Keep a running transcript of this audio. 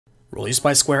Released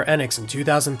by Square Enix in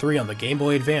 2003 on the Game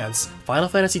Boy Advance, Final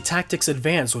Fantasy Tactics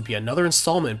Advance would be another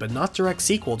installment but not direct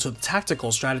sequel to the tactical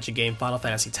strategy game Final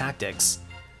Fantasy Tactics.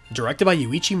 Directed by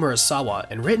Yuichi Murasawa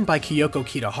and written by Kyoko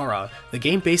Kitahara, the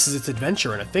game bases its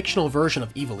adventure in a fictional version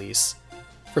of Ivalice.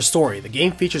 For story, the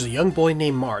game features a young boy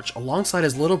named March alongside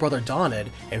his little brother Donid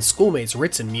and schoolmates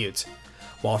Ritz and Mute.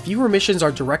 While fewer missions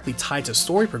are directly tied to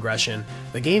story progression,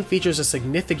 the game features a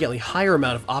significantly higher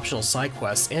amount of optional side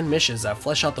quests and missions that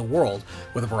flesh out the world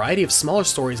with a variety of smaller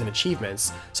stories and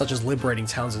achievements, such as liberating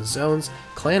towns and zones,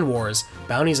 clan wars,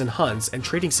 bounties and hunts, and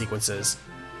trading sequences.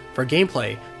 For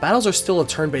gameplay, battles are still a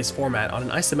turn-based format on an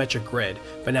isometric grid,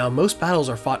 but now most battles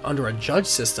are fought under a judge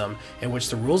system in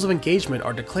which the rules of engagement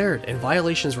are declared and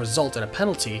violations result in a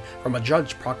penalty from a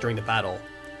judge proctoring the battle.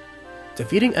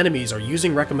 Defeating enemies or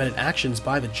using recommended actions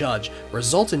by the judge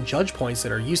result in judge points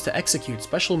that are used to execute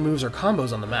special moves or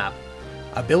combos on the map.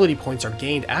 Ability points are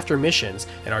gained after missions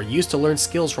and are used to learn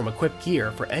skills from equipped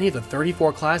gear for any of the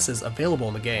 34 classes available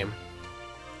in the game.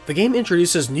 The game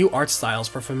introduces new art styles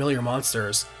for familiar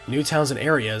monsters, new towns and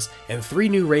areas, and 3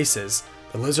 new races,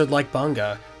 the lizard-like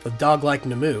Banga, the dog-like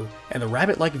Namu, and the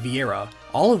rabbit-like Viera,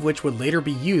 all of which would later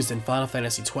be used in Final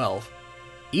Fantasy XII.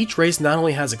 Each race not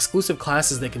only has exclusive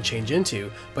classes they can change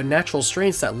into, but natural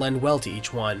strengths that lend well to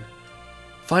each one.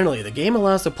 Finally, the game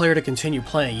allows the player to continue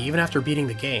playing even after beating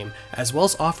the game, as well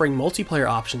as offering multiplayer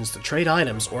options to trade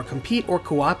items or compete or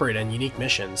cooperate in unique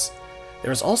missions.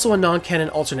 There is also a non-canon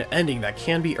alternate ending that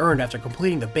can be earned after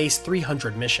completing the base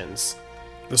 300 missions.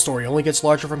 The story only gets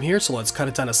larger from here, so let's cut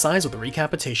it down to size with a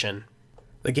recapitation.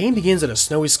 The game begins at a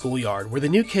snowy schoolyard where the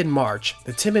new kid March,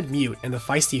 the timid Mute, and the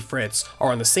feisty Fritz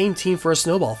are on the same team for a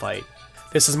snowball fight.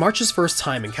 This is March's first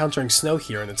time encountering snow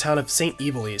here in the town of St.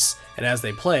 Ivalice, and as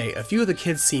they play, a few of the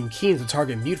kids seem keen to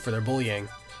target Mute for their bullying.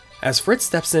 As Fritz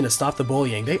steps in to stop the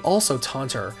bullying, they also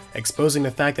taunt her, exposing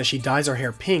the fact that she dyes her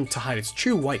hair pink to hide its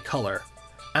true white color.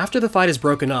 After the fight is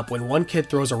broken up, when one kid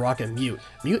throws a rock at Mute,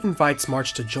 Mute invites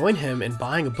March to join him in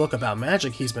buying a book about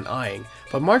magic he's been eyeing,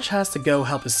 but March has to go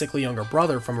help his sickly younger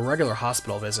brother from a regular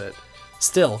hospital visit.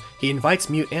 Still, he invites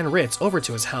Mute and Ritz over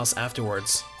to his house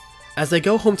afterwards. As they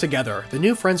go home together, the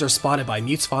new friends are spotted by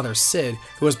Mute's father Sid,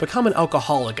 who has become an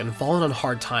alcoholic and fallen on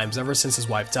hard times ever since his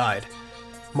wife died.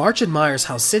 March admires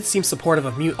how Sid seems supportive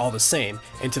of Mute all the same,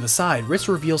 and to the side, Ritz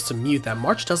reveals to Mute that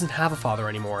March doesn't have a father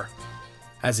anymore.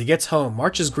 As he gets home,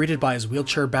 March is greeted by his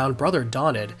wheelchair-bound brother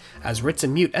Donid, as Ritz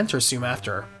and Mute enter soon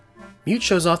after. Mute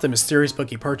shows off the mysterious book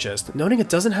he purchased, noting it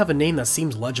doesn't have a name that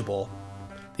seems legible.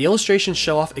 The illustrations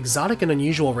show off exotic and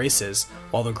unusual races,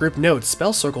 while the group notes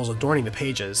spell circles adorning the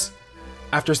pages.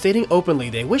 After stating openly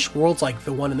they wish worlds like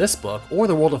the one in this book or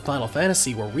the world of Final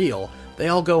Fantasy were real, they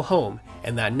all go home,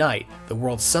 and that night, the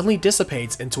world suddenly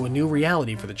dissipates into a new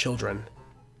reality for the children.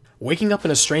 Waking up in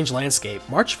a strange landscape,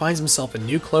 March finds himself in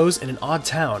new clothes in an odd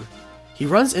town. He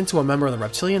runs into a member of the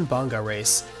reptilian Banga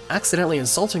race, accidentally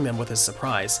insulting them with his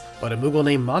surprise, but a Moogle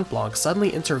named Montblanc suddenly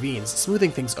intervenes,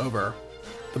 smoothing things over.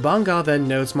 The Banga then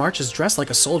notes March is dressed like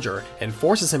a soldier and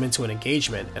forces him into an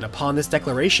engagement, and upon this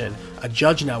declaration, a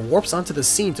judge now warps onto the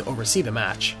scene to oversee the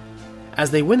match. As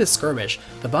they win this skirmish,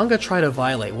 the Banga try to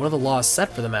violate one of the laws set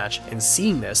for the match, and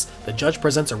seeing this, the judge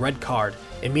presents a red card,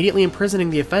 immediately imprisoning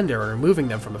the offender and removing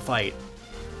them from the fight.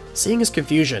 Seeing his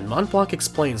confusion, Montblanc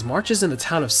explains March is in the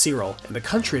town of Cyril, in the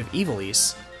country of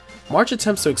Ivalice. March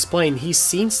attempts to explain he's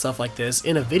seen stuff like this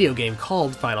in a video game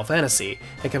called Final Fantasy,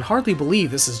 and can hardly believe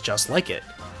this is just like it.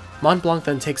 Montblanc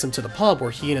then takes him to the pub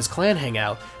where he and his clan hang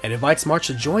out, and invites March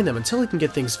to join them until he can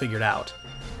get things figured out.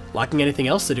 Lacking anything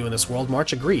else to do in this world,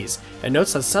 March agrees, and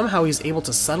notes that somehow he's able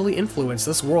to subtly influence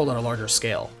this world on a larger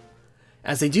scale.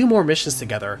 As they do more missions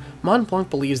together, Montblanc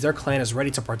believes their clan is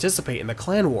ready to participate in the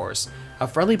Clan Wars, a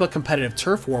friendly but competitive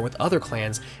turf war with other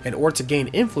clans in order to gain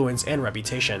influence and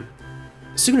reputation.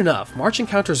 Soon enough, March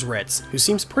encounters Ritz, who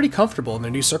seems pretty comfortable in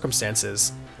their new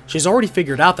circumstances. She's already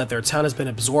figured out that their town has been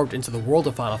absorbed into the world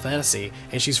of Final Fantasy,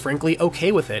 and she's frankly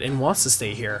okay with it and wants to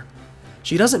stay here.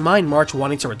 She doesn't mind March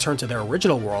wanting to return to their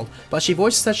original world, but she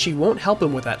voices that she won't help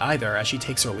him with that either as she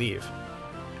takes her leave.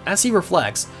 As he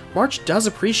reflects, March does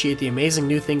appreciate the amazing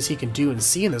new things he can do and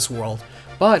see in this world,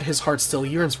 but his heart still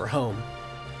yearns for home.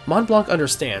 Montblanc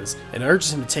understands, and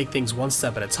urges him to take things one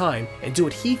step at a time and do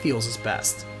what he feels is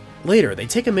best. Later, they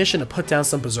take a mission to put down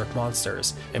some berserk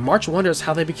monsters, and March wonders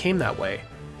how they became that way.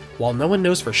 While no one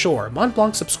knows for sure,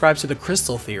 Montblanc subscribes to the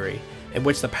crystal theory, in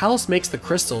which the palace makes the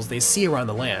crystals they see around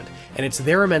the land, and it's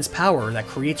their immense power that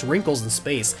creates wrinkles in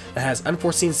space that has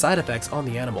unforeseen side effects on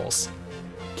the animals.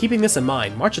 Keeping this in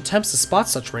mind, March attempts to spot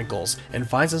such wrinkles, and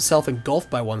finds himself engulfed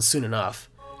by one soon enough.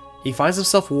 He finds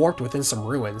himself warped within some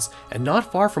ruins, and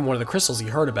not far from one of the crystals he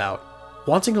heard about.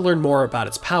 Wanting to learn more about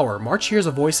its power, March hears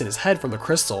a voice in his head from the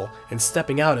crystal, and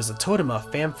stepping out is a Totema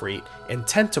Famfreet,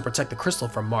 intent to protect the crystal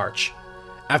from March.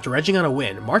 After edging on a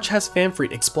win, March has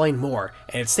Famfreet explain more,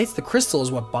 and it states the crystal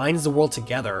is what binds the world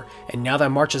together, and now that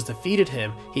March has defeated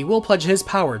him, he will pledge his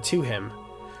power to him.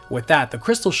 With that, the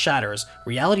crystal shatters,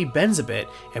 reality bends a bit,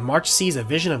 and March sees a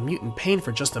vision of mutant pain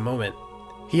for just a moment.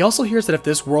 He also hears that if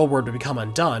this world were to become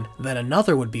undone, then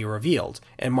another would be revealed,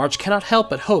 and March cannot help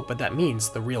but hope that means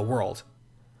the real world.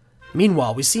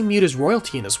 Meanwhile, we see Mute as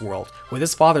royalty in this world, with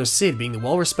his father Sid being the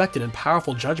well-respected and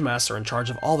powerful judge master in charge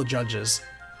of all the judges.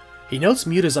 He notes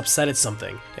Mute is upset at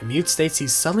something, and Mute states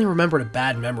he's suddenly remembered a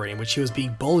bad memory in which he was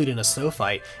being bullied in a snow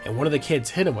fight and one of the kids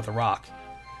hit him with a rock.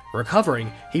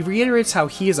 Recovering, he reiterates how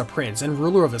he is a prince and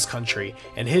ruler of this country,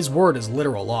 and his word is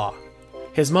literal law.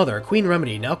 His mother, Queen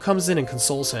Remedy, now comes in and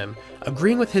consoles him,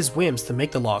 agreeing with his whims to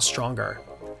make the law stronger.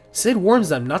 Sid warns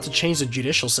them not to change the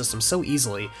judicial system so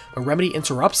easily, but Remedy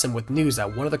interrupts him with news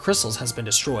that one of the crystals has been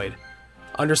destroyed.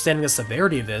 Understanding the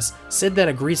severity of this, Sid then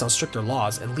agrees on stricter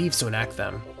laws and leaves to enact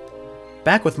them.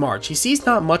 Back with March, he sees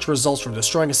not much results from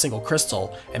destroying a single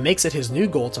crystal, and makes it his new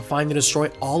goal to find and destroy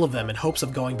all of them in hopes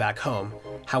of going back home.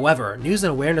 However, news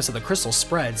and awareness of the crystal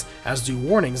spreads, as do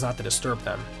warnings not to disturb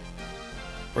them.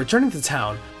 Returning to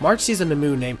town, March sees a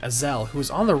Namu named Azel who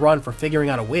is on the run for figuring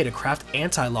out a way to craft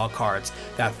anti-law cards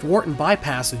that thwart and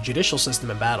bypass the judicial system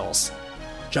in battles.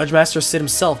 Judge Master Sid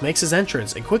himself makes his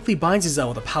entrance and quickly binds Azel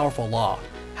with a powerful law.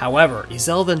 However,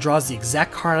 Azel then draws the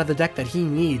exact card out of the deck that he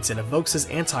needs and evokes his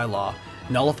anti-law,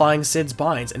 nullifying Sid's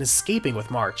binds and escaping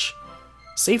with March.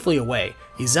 Safely away,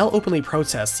 Azel openly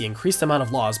protests the increased amount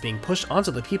of laws being pushed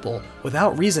onto the people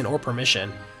without reason or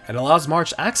permission, and allows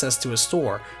March access to his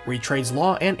store where he trades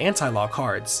law and anti-law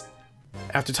cards.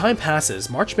 After time passes,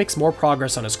 March makes more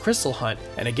progress on his crystal hunt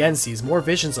and again sees more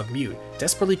visions of Mute,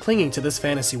 desperately clinging to this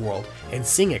fantasy world and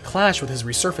seeing it clash with his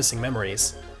resurfacing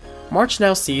memories. March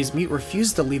now sees Mute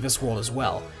refuses to leave this world as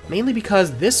well, mainly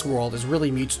because this world is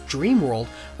really Mute's dream world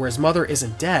where his mother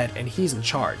isn't dead and he's in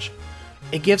charge.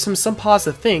 It gives him some pause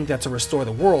to think that to restore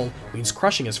the world means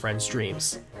crushing his friend's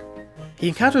dreams. He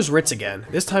encounters Ritz again,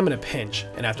 this time in a pinch,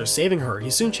 and after saving her,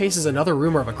 he soon chases another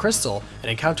rumor of a crystal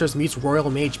and encounters Mute's royal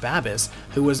mage Babis,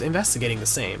 who was investigating the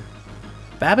same.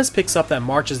 Babis picks up that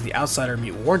March is the outsider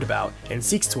Mute warned about, and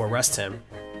seeks to arrest him.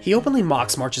 He openly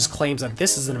mocks March's claims that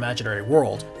this is an imaginary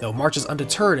world, though March is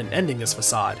undeterred in ending this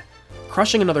facade.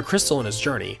 Crushing another crystal in his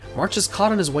journey, March is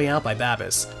caught on his way out by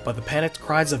Babis, but the panicked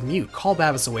cries of Mute call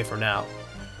Babis away for now.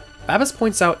 Babis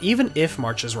points out even if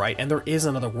March is right and there is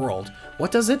another world,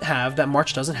 what does it have that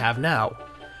March doesn't have now?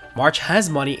 March has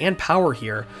money and power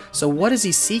here, so what is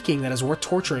he seeking that is worth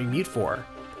torturing Mute for?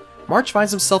 March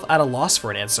finds himself at a loss for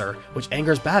an answer, which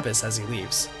angers Babis as he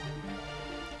leaves.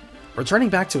 Returning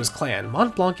back to his clan,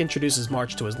 Mont Blanc introduces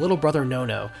March to his little brother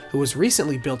Nono, who has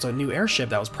recently built a new airship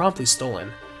that was promptly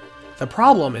stolen. The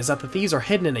problem is that the thieves are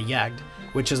hidden in a Yagd,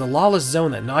 which is a lawless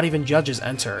zone that not even judges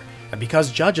enter, and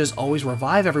because judges always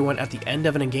revive everyone at the end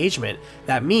of an engagement,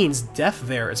 that means death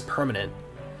there is permanent.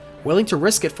 Willing to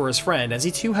risk it for his friend, as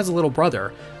he too has a little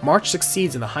brother, March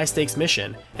succeeds in the high-stakes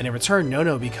mission, and in return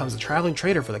Nono becomes a traveling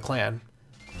trader for the clan.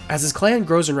 As his clan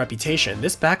grows in reputation,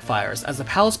 this backfires as the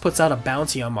palace puts out a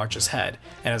bounty on March's head,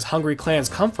 and as hungry clans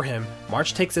come for him,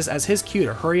 March takes this as his cue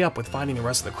to hurry up with finding the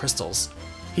rest of the crystals.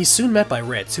 He's soon met by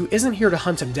Ritz, who isn't here to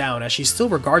hunt him down as she still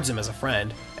regards him as a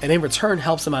friend, and in return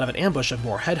helps him out of an ambush of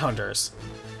more headhunters.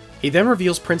 He then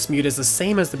reveals Prince Mute is the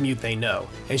same as the Mute they know,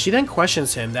 and she then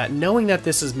questions him that knowing that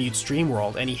this is Mute's dream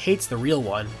world and he hates the real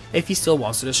one, if he still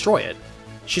wants to destroy it.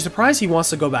 She's surprised he wants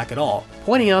to go back at all,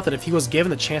 pointing out that if he was given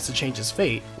the chance to change his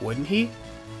fate, wouldn't he?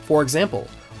 For example,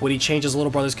 would he change his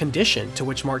little brother's condition, to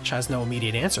which March has no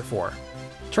immediate answer for?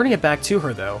 Turning it back to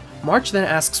her though, March then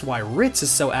asks why Ritz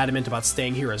is so adamant about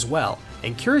staying here as well,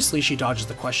 and curiously she dodges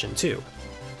the question too.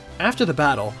 After the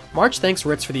battle, March thanks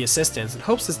Ritz for the assistance and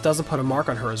hopes this doesn't put a mark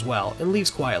on her as well, and leaves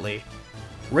quietly.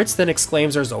 Ritz then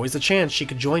exclaims there's always a chance she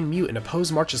could join Mute and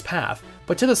oppose March's path,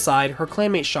 but to the side, her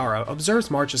clanmate Shara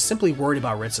observes March is simply worried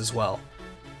about Ritz as well.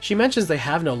 She mentions they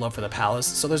have no love for the palace,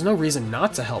 so there's no reason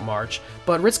not to help March,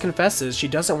 but Ritz confesses she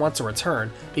doesn't want to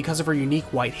return because of her unique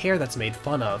white hair that's made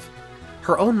fun of.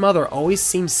 Her own mother always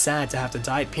seems sad to have to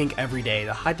dye it pink every day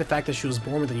to hide the fact that she was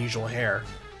born with unusual hair.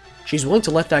 She's willing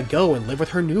to let that go and live with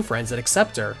her new friends that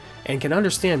accept her, and can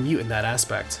understand Mute in that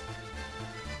aspect.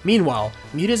 Meanwhile,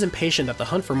 Mute is impatient that the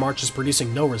hunt for March is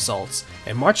producing no results,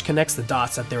 and March connects the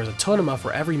dots that there is a Totema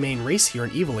for every main race here in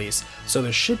Ivalice, so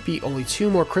there should be only 2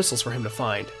 more crystals for him to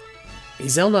find.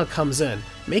 Izelna comes in,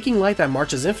 making light that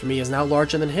March's infamy is now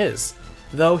larger than his,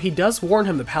 though he does warn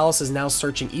him the palace is now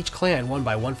searching each clan one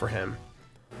by one for him.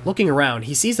 Looking around,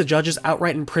 he sees the judges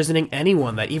outright imprisoning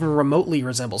anyone that even remotely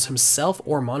resembles himself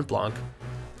or Mont Blanc.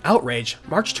 Outraged,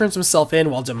 March turns himself in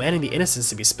while demanding the innocents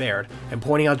to be spared, and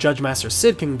pointing out Judge Master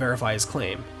Cid can verify his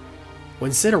claim.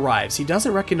 When Cid arrives, he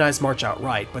doesn't recognize March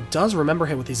outright, but does remember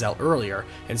him with his L earlier,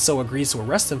 and so agrees to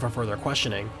arrest him for further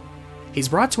questioning. He's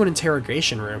brought to an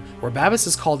interrogation room, where Babis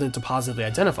is called in to positively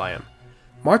identify him.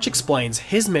 March explains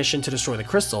his mission to destroy the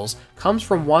crystals comes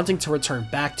from wanting to return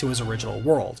back to his original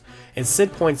world, and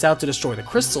Cid points out to destroy the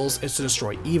crystals is to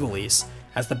destroy Ivalice,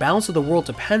 as the balance of the world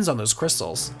depends on those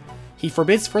crystals. He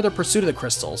forbids further pursuit of the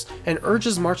crystals, and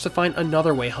urges March to find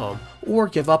another way home, or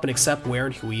give up and accept where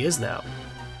and who he is now.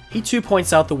 He too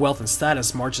points out the wealth and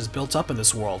status March has built up in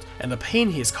this world, and the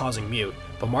pain he is causing Mute,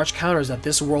 but March counters that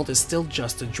this world is still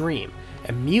just a dream,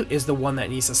 and Mute is the one that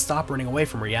needs to stop running away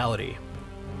from reality.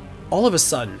 All of a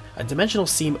sudden, a dimensional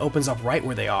seam opens up right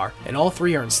where they are, and all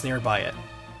three are ensnared by it.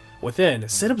 Within,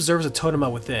 Cid observes a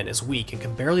totema within is weak and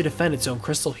can barely defend its own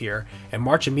crystal here, and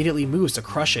March immediately moves to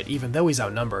crush it even though he's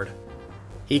outnumbered.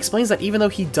 He explains that even though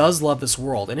he does love this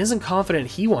world and isn't confident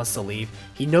he wants to leave,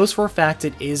 he knows for a fact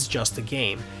it is just a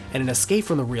game, and an escape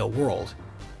from the real world.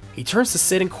 He turns to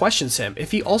Cid and questions him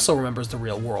if he also remembers the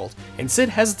real world, and Cid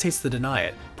hesitates to deny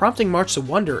it, prompting March to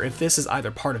wonder if this is either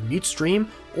part of Mute's dream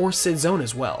or Cid's own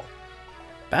as well.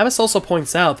 Babis also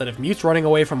points out that if Mute's running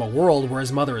away from a world where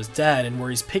his mother is dead and where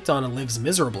he's picked on and lives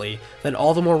miserably, then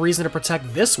all the more reason to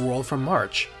protect this world from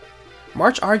March.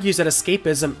 March argues that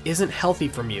escapism isn't healthy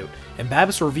for Mute, and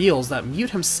Babis reveals that Mute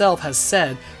himself has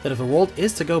said that if the world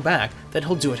is to go back, then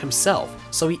he'll do it himself,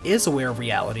 so he is aware of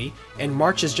reality, and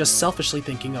March is just selfishly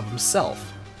thinking of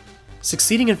himself.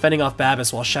 Succeeding in fending off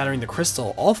Babis while shattering the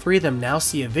crystal, all three of them now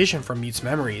see a vision from Mute's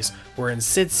memories, wherein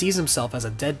Cid sees himself as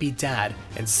a deadbeat dad,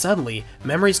 and suddenly,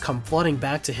 memories come flooding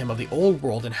back to him of the old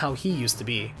world and how he used to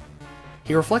be.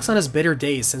 He reflects on his bitter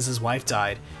days since his wife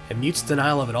died, and Mute's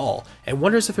denial of it all, and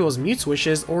wonders if it was Mute's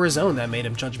wishes or his own that made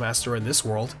him Judge Master in this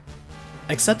world.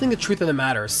 Accepting the truth of the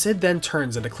matter, Cid then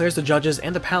turns and declares the judges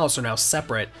and the palace are now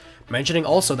separate, mentioning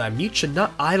also that Mute should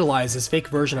not idolize his fake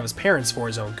version of his parents for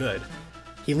his own good.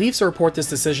 He leaves to report this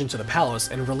decision to the palace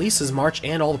and releases March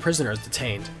and all the prisoners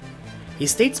detained. He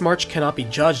states March cannot be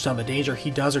judged on the danger he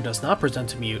does or does not present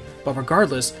to Mute, but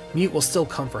regardless, Mute will still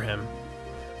come for him.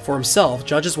 For himself,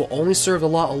 judges will only serve the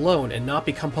law alone and not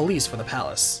become police for the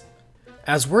palace.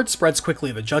 As word spreads quickly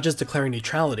of the judges declaring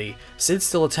neutrality, Cid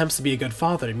still attempts to be a good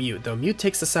father to Mute, though Mute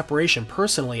takes the separation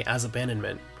personally as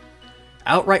abandonment.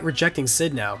 Outright rejecting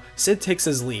Cid now, Cid takes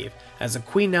his leave, as the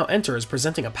queen now enters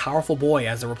presenting a powerful boy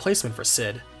as a replacement for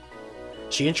Cid.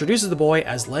 She introduces the boy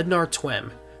as Lednar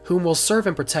Twem, whom will serve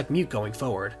and protect Mute going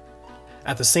forward.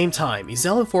 At the same time,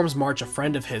 Ezel informs March a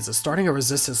friend of his is starting a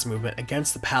resistance movement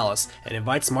against the palace and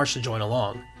invites March to join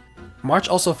along. March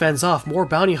also fends off more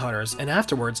bounty hunters and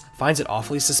afterwards finds it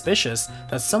awfully suspicious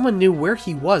that someone knew where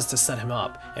he was to set him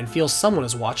up and feels someone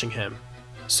is watching him.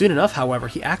 Soon enough, however,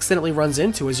 he accidentally runs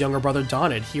into his younger brother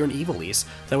Donid here in Ivalice,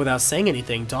 though without saying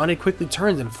anything, Donid quickly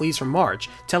turns and flees from March,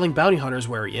 telling bounty hunters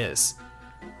where he is.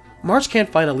 March can't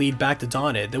find a lead back to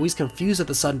Donid, though he's confused at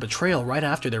the sudden betrayal right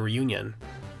after their reunion.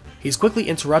 He's quickly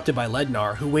interrupted by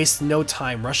Lednar, who wastes no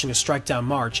time rushing to strike down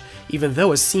March, even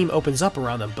though a seam opens up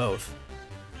around them both.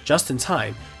 Just in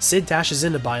time, Cid dashes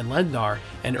in to bind Lednar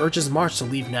and urges March to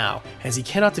leave now, as he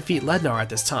cannot defeat Lednar at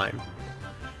this time.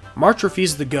 March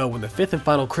refuses to go when the fifth and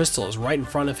final crystal is right in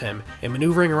front of him, and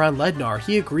maneuvering around Lednar,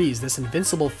 he agrees this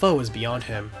invincible foe is beyond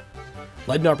him.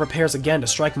 Lednar prepares again to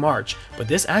strike March, but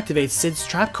this activates Cid's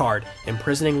trap card,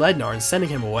 imprisoning Lednar and sending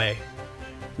him away.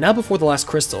 Now before the last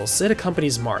crystal, Cid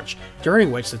accompanies March,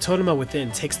 during which the totema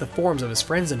within takes the forms of his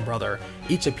friends and brother,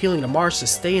 each appealing to March to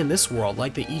stay in this world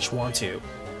like they each want to.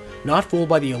 Not fooled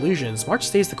by the illusions, March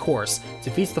stays the course,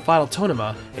 defeats the final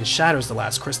totema, and shatters the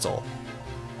last crystal.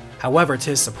 However, to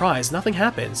his surprise, nothing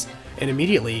happens, and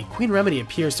immediately, Queen Remedy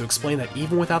appears to explain that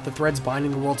even without the threads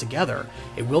binding the world together,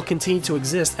 it will continue to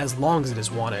exist as long as it is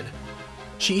wanted.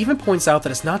 She even points out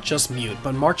that it's not just Mute,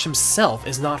 but March himself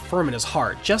is not firm in his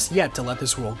heart just yet to let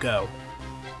this world go.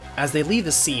 As they leave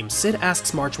the seam, Cid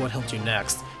asks March what he'll do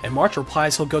next, and March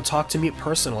replies he'll go talk to Mute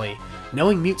personally,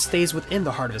 knowing Mute stays within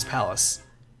the heart of his palace.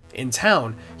 In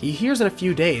town, he hears in a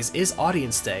few days is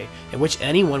Audience Day, in which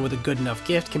anyone with a good enough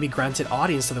gift can be granted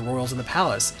audience to the royals in the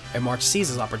palace, and March sees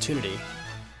his opportunity.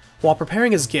 While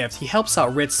preparing his gift, he helps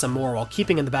out Ritz some more while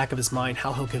keeping in the back of his mind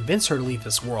how he'll convince her to leave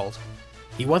this world.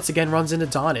 He once again runs into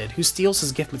Donid, who steals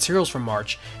his gift materials from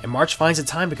March, and March finds it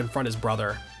time to confront his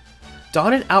brother.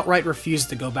 Donid outright refuses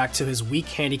to go back to his weak,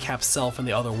 handicapped self in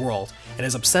the other world, and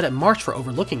is upset at March for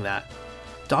overlooking that.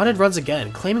 Donid runs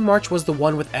again, claiming March was the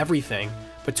one with everything,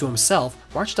 but to himself,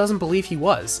 March doesn't believe he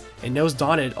was, and knows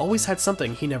Donald always had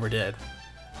something he never did.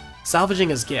 Salvaging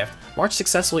his gift, March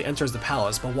successfully enters the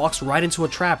palace but walks right into a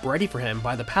trap ready for him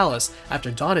by the palace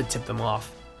after Donald tipped them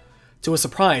off. To his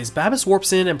surprise, Babis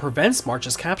warps in and prevents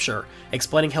March's capture,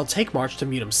 explaining he'll take March to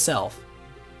Mute himself.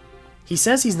 He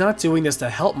says he's not doing this to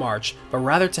help March, but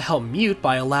rather to help Mute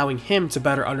by allowing him to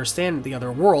better understand the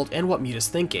other world and what Mute is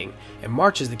thinking, and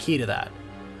March is the key to that.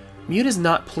 Mute is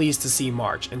not pleased to see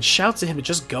March and shouts at him to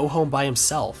just go home by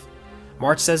himself.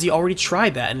 March says he already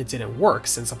tried that and it didn't work,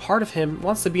 since a part of him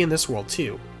wants to be in this world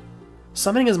too.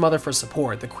 Summoning his mother for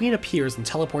support, the Queen appears and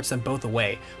teleports them both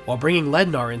away, while bringing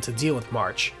Lednar in to deal with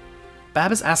March.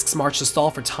 Babis asks March to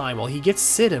stall for time while he gets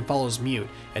Sid and follows Mute,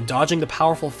 and dodging the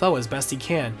powerful foe as best he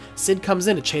can, Sid comes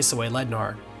in to chase away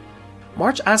Lednar.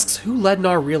 March asks who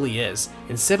Lednar really is,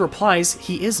 and Sid replies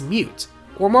he is Mute,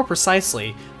 or more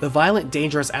precisely, the violent,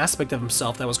 dangerous aspect of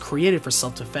himself that was created for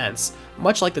self-defense,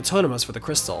 much like the totems for the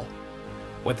crystal.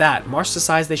 With that, March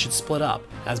decides they should split up,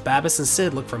 as Babis and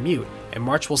Sid look for Mute, and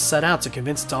March will set out to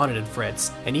convince Donald and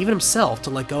Fritz, and even himself, to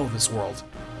let go of this world.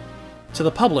 To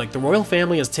the public, the royal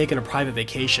family has taken a private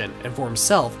vacation, and for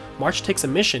himself, March takes a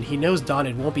mission he knows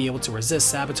Donald won't be able to resist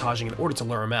sabotaging in order to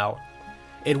lure him out.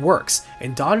 It works,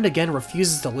 and Donald again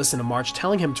refuses to listen to March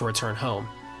telling him to return home.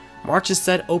 March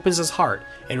instead opens his heart,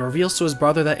 and reveals to his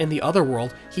brother that in the other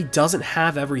world, he doesn't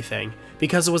have everything,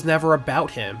 because it was never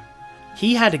about him.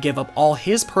 He had to give up all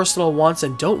his personal wants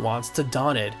and don't wants to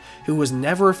Donald, who was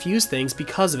never refused things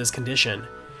because of his condition.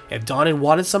 If Donald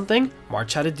wanted something,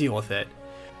 March had to deal with it.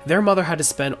 Their mother had to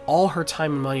spend all her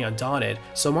time and money on Donald,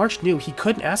 so March knew he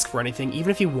couldn't ask for anything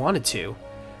even if he wanted to.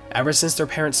 Ever since their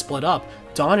parents split up,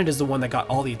 Donald is the one that got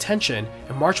all the attention,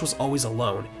 and March was always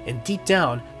alone, and deep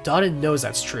down, Donald knows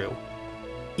that's true.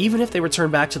 Even if they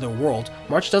return back to their world,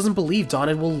 March doesn't believe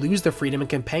Donald will lose the freedom and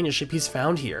companionship he's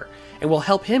found here, and will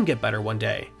help him get better one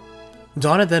day.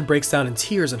 Donald then breaks down in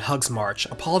tears and hugs March,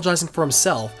 apologizing for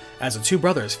himself as the two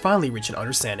brothers finally reach an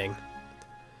understanding.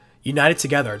 United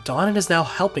together, Donald is now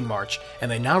helping March, and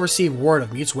they now receive word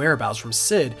of Mute's whereabouts from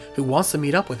Sid, who wants to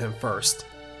meet up with him first.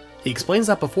 He explains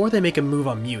that before they make a move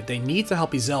on Mute, they need to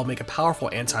help Ezel make a powerful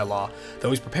anti-law, though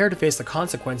he's prepared to face the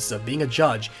consequences of being a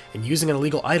judge and using an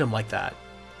illegal item like that.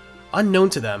 Unknown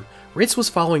to them, Ritz was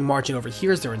following March and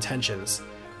overhears their intentions.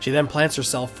 She then plants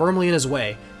herself firmly in his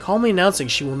way, calmly announcing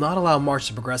she will not allow March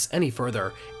to progress any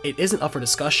further, it isn't up for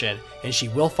discussion, and she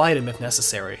will fight him if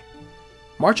necessary.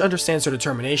 March understands her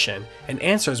determination, and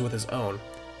answers with his own.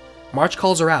 March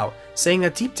calls her out, saying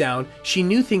that deep down, she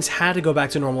knew things had to go back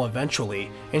to normal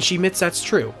eventually, and she admits that's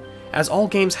true, as all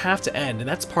games have to end and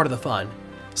that's part of the fun.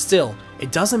 Still,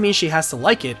 it doesn't mean she has to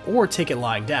like it or take it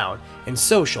lying down, and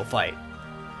so she'll fight.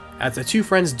 As the two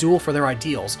friends duel for their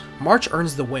ideals, March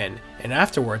earns the win, and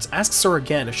afterwards asks her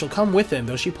again if she'll come with him,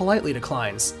 though she politely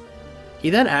declines. He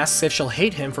then asks if she'll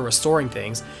hate him for restoring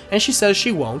things, and she says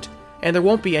she won't, and there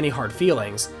won't be any hard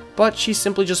feelings, but she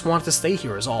simply just wanted to stay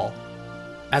here is all.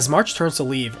 As March turns to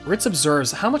leave, Ritz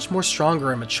observes how much more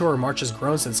stronger and mature March has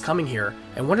grown since coming here,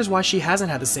 and wonders why she hasn't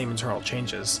had the same internal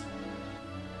changes.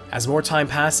 As more time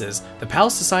passes, the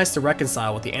palace decides to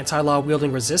reconcile with the anti-law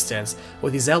wielding resistance,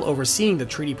 with Ezel overseeing the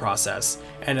treaty process,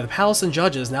 and the palace and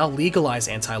judges now legalize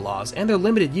anti-laws and their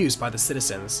limited use by the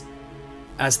citizens.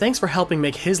 As thanks for helping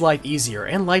make his life easier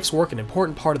and life's work an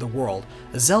important part of the world,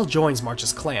 Ezel joins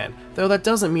March's clan, though that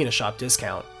doesn't mean a shop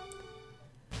discount.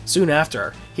 Soon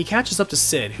after, he catches up to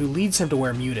Sid, who leads him to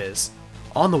where Mute is.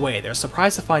 On the way, they're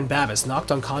surprised to find Babis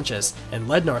knocked unconscious and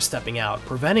Lednar stepping out,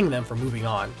 preventing them from moving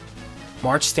on.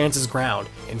 March stands his ground,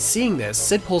 and seeing this,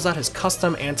 Sid pulls out his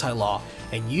custom anti-law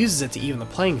and uses it to even the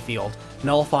playing field,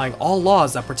 nullifying all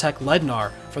laws that protect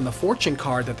Lednar from the fortune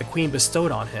card that the Queen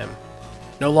bestowed on him.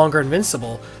 No longer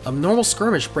invincible, a normal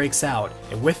skirmish breaks out,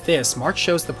 and with this, March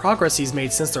shows the progress he's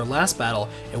made since their last battle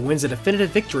and wins a definitive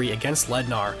victory against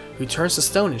Lednar, who turns to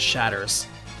stone and shatters.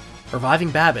 Reviving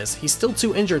Babis, he's still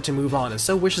too injured to move on and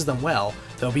so wishes them well,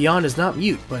 though beyond is not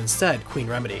Mute, but instead Queen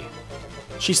Remedy.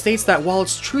 She states that while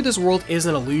it's true this world is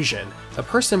an illusion, the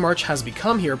person March has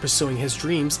become here pursuing his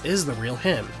dreams is the real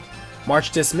him.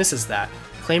 March dismisses that,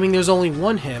 claiming there's only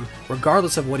one him,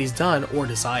 regardless of what he's done or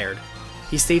desired.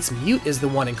 He states Mute is the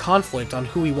one in conflict on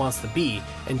who he wants to be,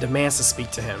 and demands to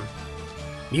speak to him.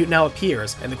 Mute now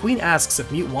appears, and the Queen asks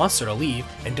if Mute wants her to leave,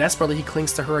 and desperately he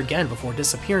clings to her again before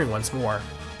disappearing once more.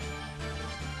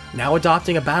 Now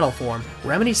adopting a battle form,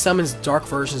 Remedy summons dark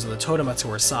versions of the Totema to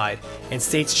her side, and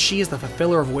states she is the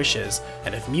fulfiller of wishes,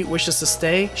 and if Mute wishes to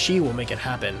stay, she will make it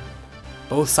happen.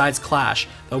 Both sides clash,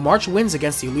 though March wins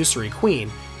against the illusory Queen,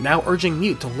 now urging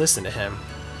Mute to listen to him.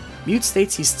 Mute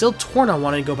states he's still torn on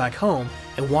wanting to go back home,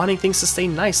 and wanting things to stay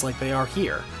nice like they are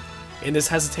here. In this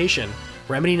hesitation,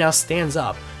 Remedy now stands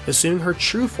up, assuming her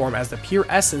true form as the pure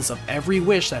essence of every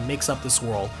wish that makes up this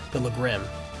world, the Legrim.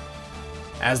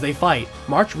 As they fight,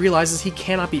 March realizes he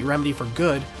cannot beat Remedy for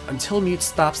good until Mute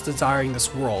stops desiring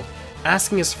this world,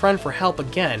 asking his friend for help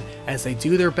again as they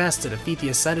do their best to defeat the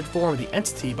ascended form of the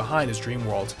entity behind his dream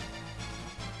world.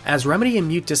 As Remedy and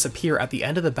Mute disappear at the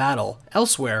end of the battle,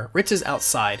 elsewhere, Ritz is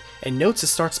outside and notes it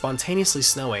starts spontaneously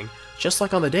snowing, just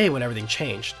like on the day when everything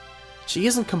changed. She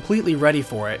isn't completely ready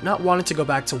for it, not wanting to go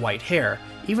back to white hair,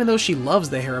 even though she loves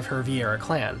the hair of her Vieira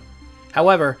clan.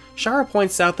 However, Shara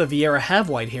points out the Vieira have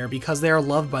white hair because they are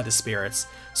loved by the spirits,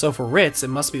 so for Ritz it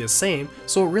must be the same,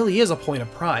 so it really is a point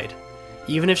of pride.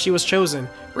 Even if she was chosen,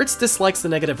 Ritz dislikes the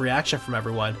negative reaction from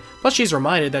everyone, but she's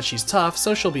reminded that she's tough,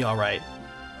 so she'll be alright.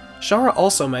 Shara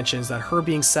also mentions that her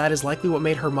being sad is likely what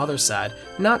made her mother sad,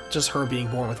 not just her being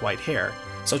born with white hair,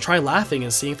 so try laughing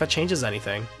and seeing if that changes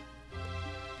anything.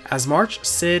 As March,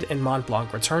 Cid, and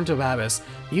Montblanc return to Babis,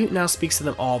 Mute now speaks to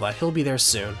them all that he'll be there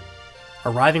soon.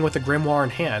 Arriving with a grimoire in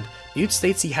hand, Mute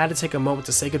states he had to take a moment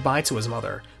to say goodbye to his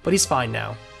mother, but he's fine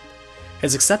now.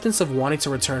 His acceptance of wanting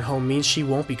to return home means she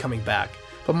won't be coming back,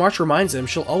 but March reminds him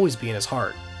she'll always be in his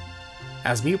heart.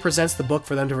 As Mute presents the book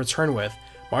for them to return with,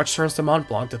 March turns to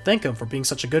Montblanc to thank him for being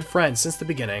such a good friend since the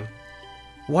beginning.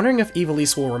 Wondering if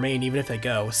Ivalice will remain even if they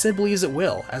go, Cid believes it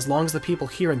will, as long as the people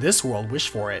here in this world wish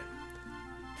for it.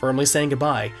 Firmly saying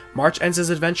goodbye, March ends his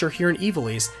adventure here in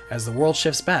Ivalice as the world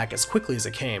shifts back as quickly as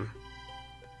it came.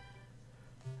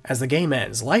 As the game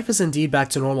ends, life is indeed back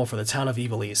to normal for the town of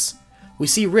Ivalice. We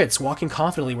see Ritz walking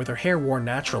confidently with her hair worn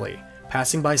naturally,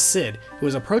 passing by Cid, who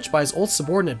is approached by his old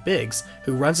subordinate Biggs,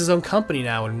 who runs his own company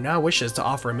now and now wishes to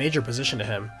offer a major position to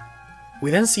him.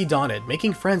 We then see Donid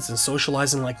making friends and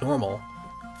socializing like normal.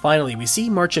 Finally, we see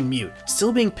March and Mute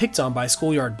still being picked on by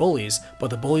schoolyard bullies, but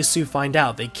the bullies soon find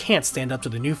out they can't stand up to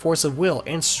the new force of will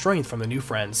and strength from the new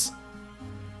friends.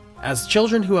 As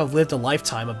children who have lived a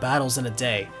lifetime of battles in a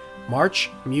day, March,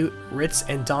 Mute, Ritz,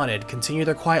 and Donid continue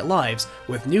their quiet lives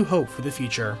with new hope for the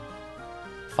future.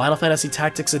 Final Fantasy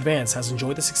Tactics Advance has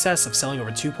enjoyed the success of selling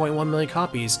over 2.1 million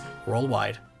copies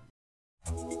worldwide.